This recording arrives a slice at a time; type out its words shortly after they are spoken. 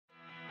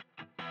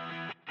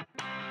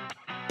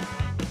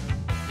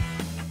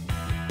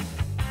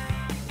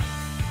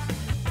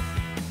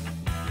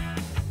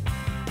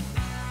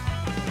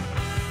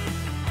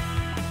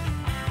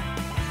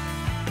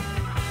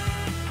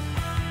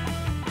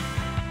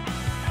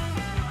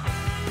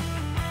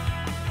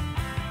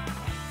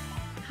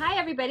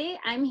everybody.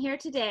 I'm here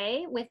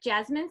today with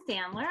Jasmine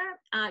Sandler.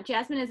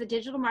 Jasmine is a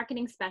digital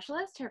marketing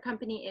specialist. Her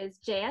company is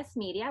JS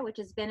Media, which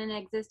has been in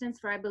existence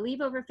for, I believe,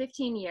 over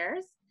 15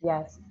 years.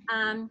 Yes.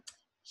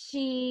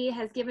 She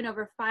has given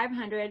over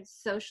 500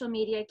 social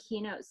media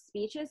keynote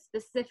speeches,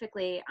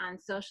 specifically on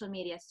social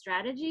media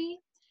strategy.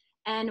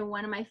 And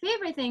one of my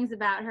favorite things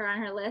about her on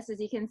her list, as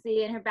you can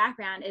see in her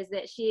background, is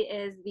that she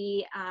is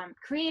the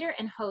creator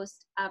and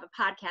host of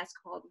a podcast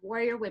called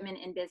Warrior Women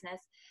in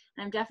Business.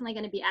 And I'm definitely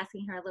going to be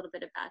asking her a little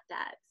bit about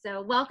that.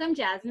 So welcome,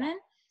 Jasmine.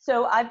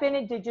 So I've been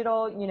in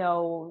digital,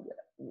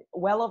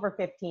 well over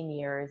 15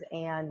 years.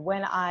 And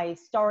when I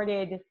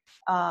started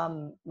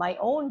my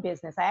own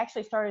business, I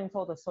actually started and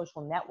sold a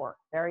social network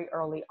very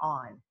early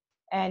on.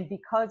 And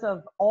because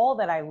of all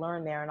that I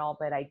learned there and all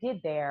that I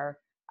did there,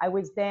 I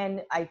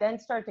then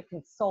started to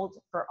consult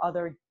for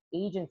other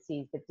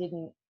agencies that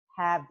didn't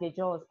have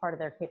digital as part of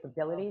their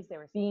capabilities. They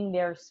were being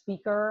their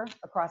speaker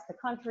across the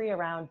country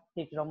around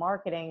digital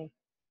marketing.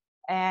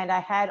 And I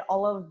had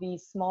all of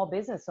these small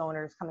business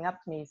owners coming up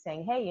to me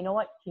saying, hey, you know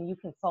what, can you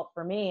consult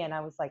for me? And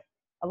I was like,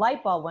 a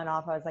light bulb went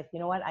off. I was like, you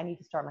know what, I need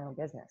to start my own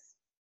business.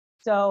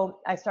 So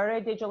I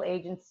started a digital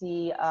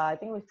agency, I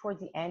think it was towards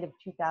the end of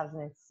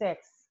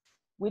 2006,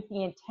 with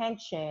the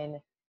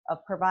intention of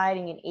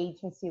providing an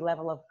agency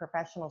level of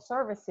professional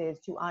services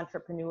to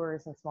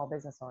entrepreneurs and small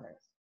business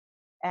owners.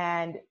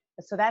 And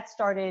so that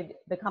started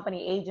the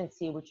company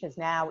agency, which has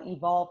now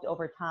evolved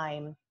over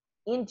time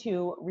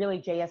into really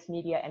JS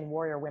Media and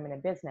Warrior Women in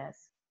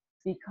Business,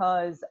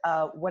 because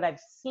what I've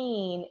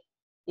seen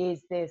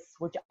is this,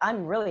 which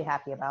I'm really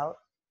happy about,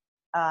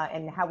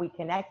 and how we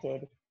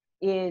connected,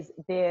 is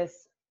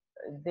this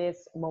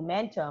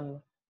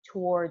momentum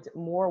towards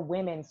more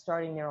women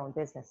starting their own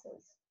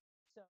businesses.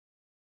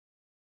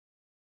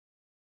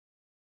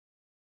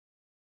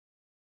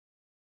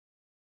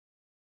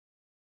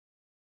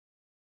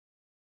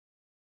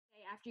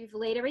 After you've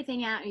laid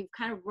everything out and you've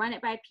kind of run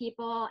it by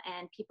people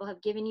and people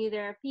have given you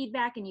their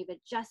feedback and you've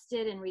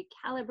adjusted and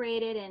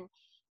recalibrated, and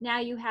now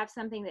you have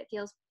something that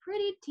feels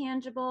pretty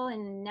tangible,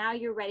 and now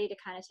you're ready to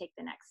kind of take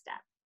the next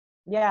step.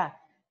 Yeah.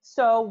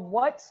 So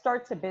what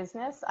starts a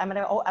business? I'm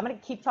gonna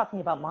keep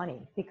talking about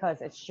money because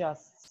it's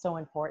just so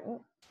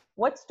important.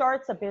 What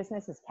starts a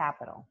business is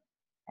capital.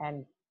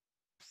 And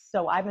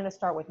so I'm gonna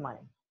start with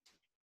money.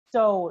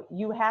 So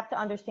you have to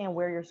understand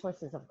where your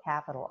sources of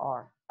capital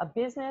are. A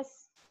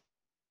business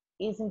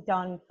isn't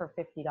done for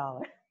 $50,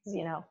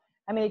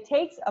 I mean, it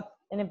takes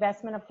an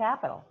investment of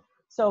capital.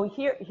 So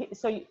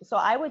so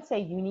I would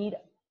say you need,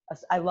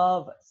 I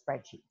love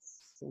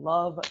spreadsheets,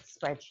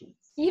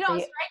 You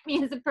don't strike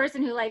me as a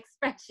person who likes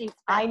spreadsheets.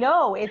 I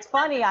know, it's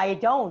funny, I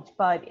don't,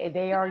 but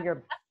they are your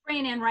left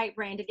brain and right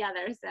brain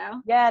together,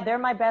 so. Yeah, they're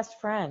my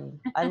best friend.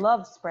 I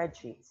love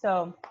spreadsheets.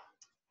 So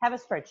have a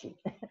spreadsheet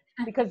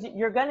because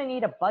you're gonna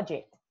need a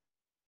budget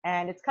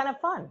and it's kind of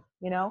fun,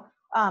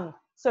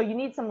 So you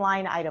need some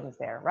line items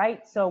there,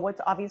 right? So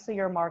what's obviously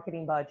your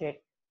marketing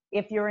budget?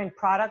 If you're in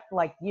product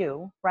like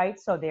you, right?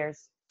 So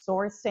there's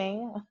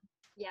sourcing,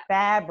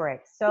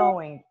 fabric,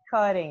 sewing,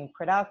 cutting,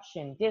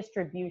 production,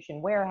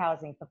 distribution,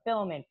 warehousing,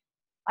 fulfillment.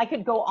 I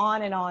could go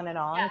on and on and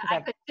on. Yeah,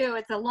 I could too.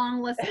 It's a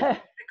long list.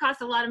 It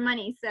costs a lot of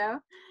money, so.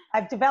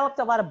 I've developed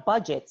a lot of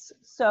budgets.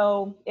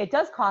 So it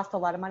does cost a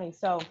lot of money.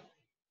 So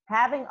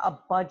having a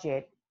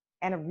budget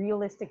and a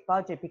realistic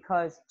budget,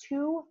 because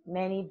too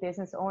many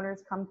business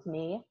owners come to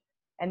me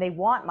and they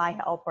want my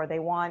help or they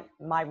want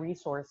my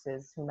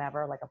resources,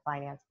 whomever, like a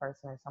finance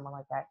person or someone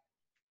like that.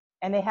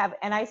 And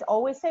I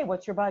always say,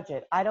 what's your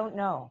budget? I don't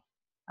know.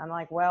 I'm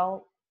like,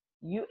 well,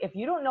 if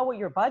you don't know what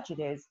your budget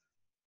is,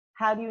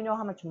 how do you know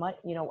how much money,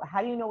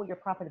 how do you know what your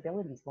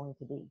profitability is going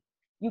to be?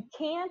 You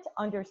can't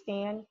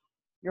understand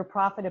your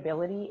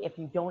profitability if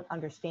you don't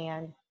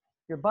understand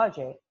your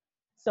budget.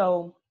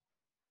 So,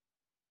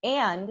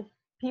 and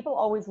people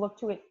always look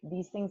to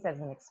these things as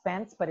an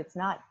expense, but it's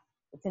not,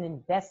 it's an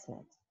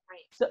investment.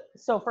 Right.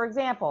 So for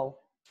example,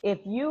 if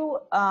you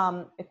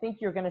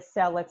think you're going to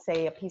sell, let's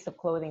say, a piece of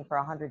clothing for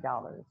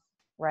 $100,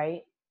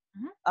 right?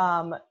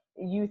 Mm-hmm.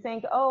 You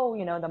think, oh,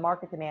 the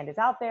market demand is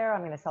out there.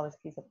 I'm going to sell this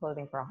piece of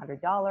clothing for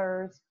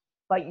 $100,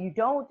 but you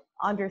don't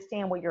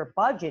understand what your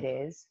budget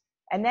is.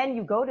 And then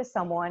you go to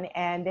someone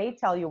and they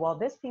tell you, well,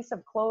 this piece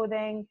of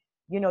clothing,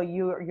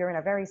 you're in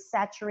a very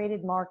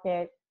saturated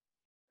market.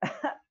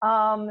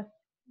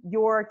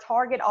 Your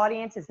target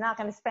audience is not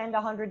going to spend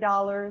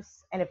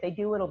 $100. And if they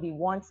do, it'll be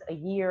once a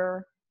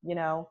year,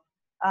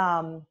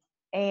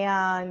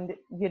 and,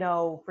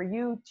 for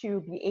you to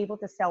be able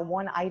to sell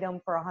one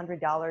item for $100,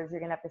 you're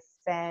going to have to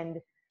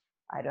spend,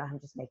 I'm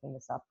just making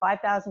this up,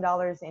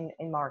 $5,000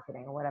 in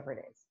marketing or whatever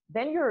it is.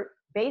 Then you're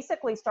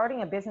basically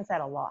starting a business at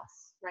a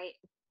loss. Right.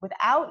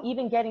 Without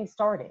even getting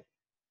started.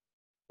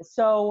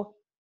 So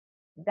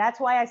that's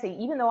why I say,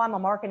 even though I'm a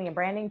marketing and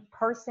branding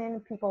person,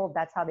 people,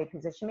 that's how they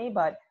position me,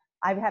 but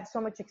I have so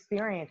much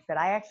experience that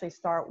I actually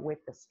start with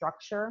the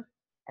structure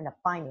and the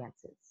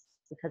finances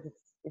because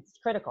it's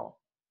critical.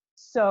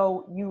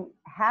 So you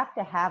have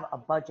to have a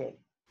budget,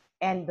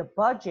 and the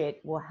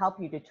budget will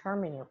help you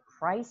determine your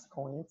price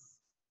points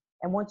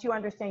And once you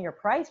understand your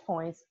price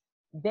points,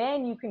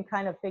 then you can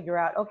kind of figure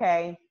out,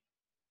 okay,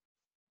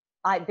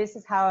 this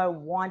is how I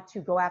want to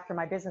go after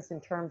my business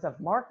in terms of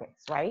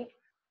markets, right?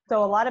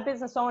 So a lot of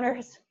business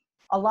owners,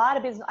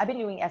 I've been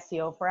doing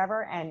SEO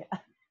forever, and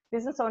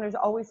business owners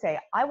always say,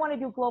 I want to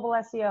do global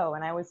SEO.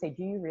 And I always say,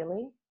 do you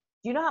really?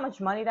 Do you know how much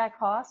money that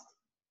costs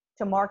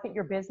to market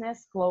your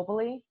business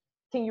globally?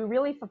 Can you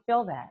really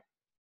fulfill that?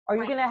 Are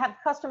you going to have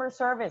customer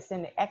service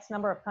in X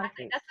number of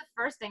countries? That's the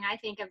first thing I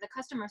think of. The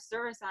customer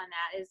service on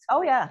that is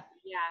oh yeah.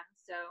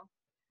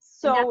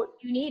 So that's what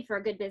you need for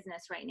a good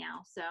business right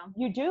now. So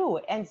you do.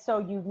 And so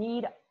you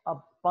need a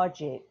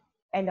budget,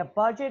 and a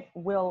budget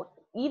will,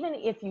 even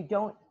if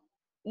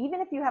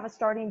you have a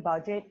starting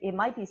budget, it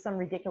might be some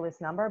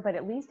ridiculous number, but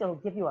at least it'll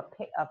give you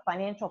a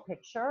financial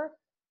picture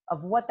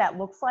of what that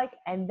looks like.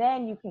 And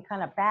then you can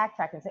kind of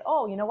backtrack and say,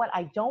 oh, you know what?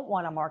 I don't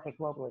want to market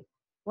globally.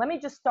 Let me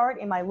just start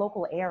in my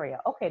local area.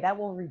 Okay, that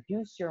will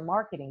reduce your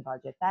marketing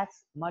budget.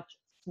 That's much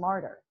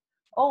smarter.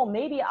 Oh,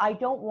 maybe I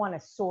don't want to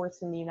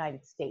source in the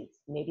United States.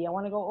 Maybe I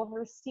want to go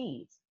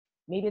overseas.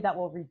 Maybe that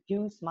will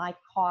reduce my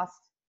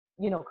cost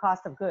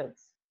of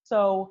goods.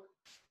 So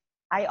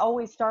I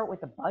always start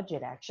with a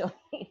budget, actually.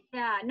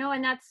 Yeah, no,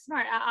 and that's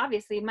smart.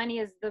 Obviously, money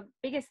is the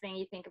biggest thing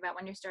you think about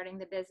when you're starting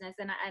the business.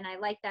 And I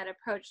like that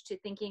approach to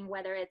thinking,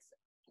 whether it's,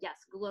 yes,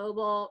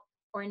 global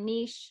or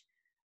niche,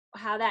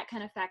 how that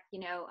can affect,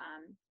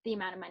 the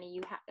amount of money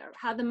you have, or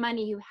how the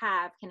money you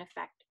have can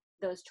affect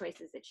those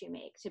choices that you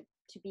make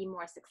to be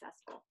more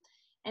successful.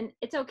 And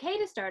it's okay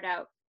to start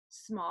out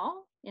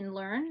small and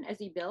learn as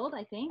you build,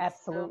 I think.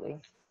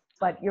 Absolutely.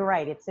 But you're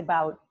right. It's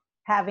about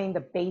having the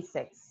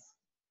basics,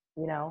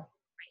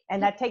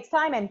 and that takes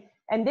time.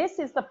 And this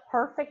is the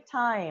perfect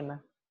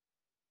time.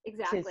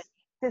 Exactly.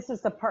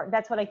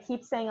 That's what I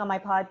keep saying on my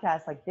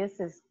podcast. Like, this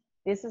is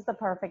the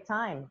perfect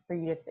time for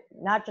you to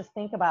not just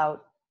think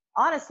about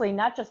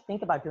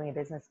doing a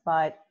business,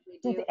 but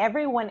since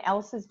everyone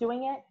else is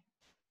doing it,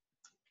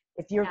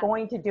 if you're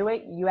going to do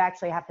it, you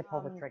actually have to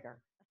pull the trigger.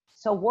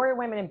 So Warrior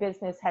Women in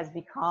Business has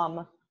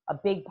become a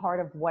big part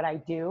of what I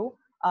do.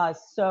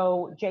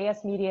 So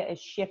JS Media is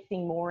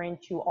shifting more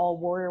into all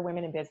Warrior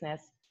Women in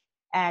Business.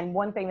 And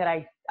one thing that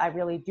I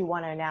really do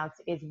want to announce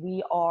is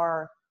we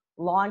are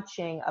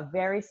launching a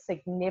very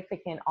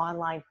significant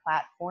online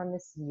platform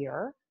this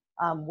year,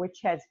 which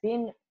has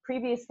been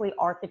previously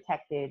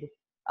architected,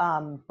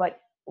 but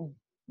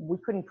we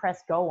couldn't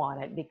press go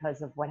on it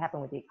because of what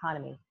happened with the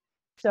economy.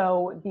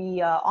 So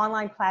the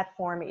online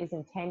platform is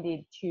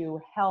intended to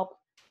help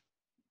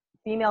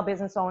female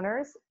business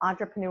owners,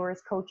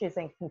 entrepreneurs, coaches,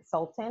 and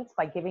consultants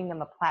by giving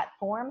them a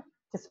platform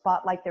to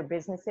spotlight their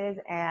businesses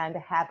and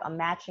have a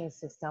matching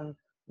system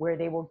where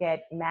they will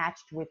get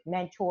matched with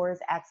mentors,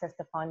 access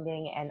to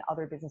funding, and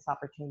other business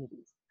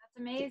opportunities. That's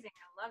amazing.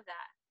 I love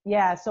that.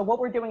 Yeah. So what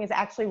we're doing is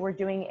we're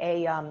doing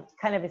a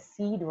kind of a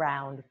seed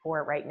round for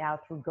it right now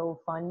through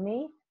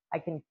GoFundMe. I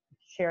can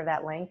share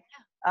that link.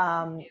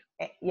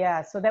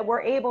 So that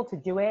we're able to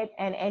do it,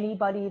 and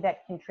anybody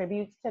that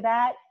contributes to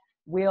that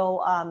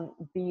will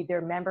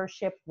their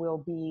membership will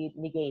be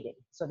negated,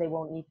 so they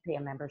won't need to pay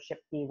a membership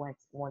fee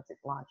once it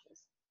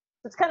launches.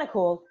 So it's kind of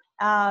cool.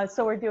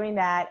 So we're doing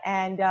that,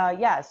 and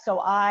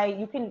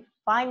you can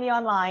find me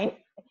online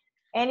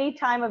any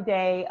time of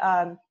day.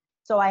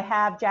 So I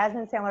have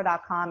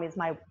JasmineSandler.com is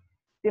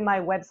been my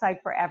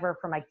website forever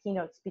for my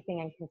keynote speaking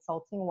and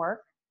consulting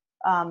work.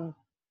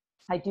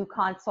 I do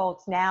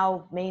consults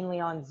now mainly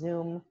on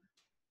Zoom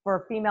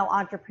for female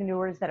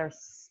entrepreneurs that are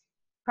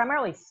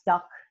primarily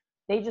stuck.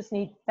 They just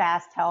need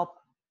fast help.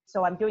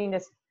 So I'm doing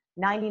this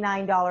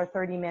 $99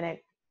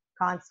 30-minute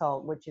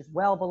consult, which is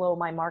well below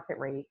my market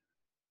rate,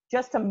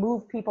 just to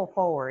move people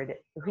forward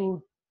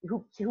who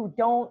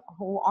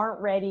aren't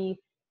ready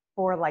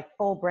for like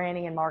full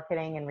branding and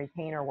marketing and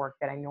retainer work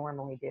that I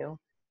normally do.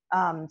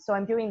 So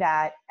I'm doing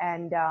that,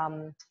 and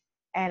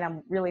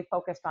I'm really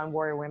focused on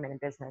Warrior Women in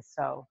Business.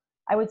 So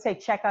I would say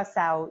check us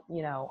out,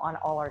 on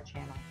all our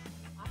channels.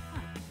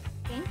 Awesome.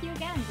 Thank you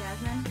again,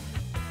 Jasmine.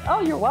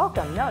 Oh, you're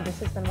welcome. No, this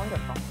has been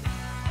wonderful.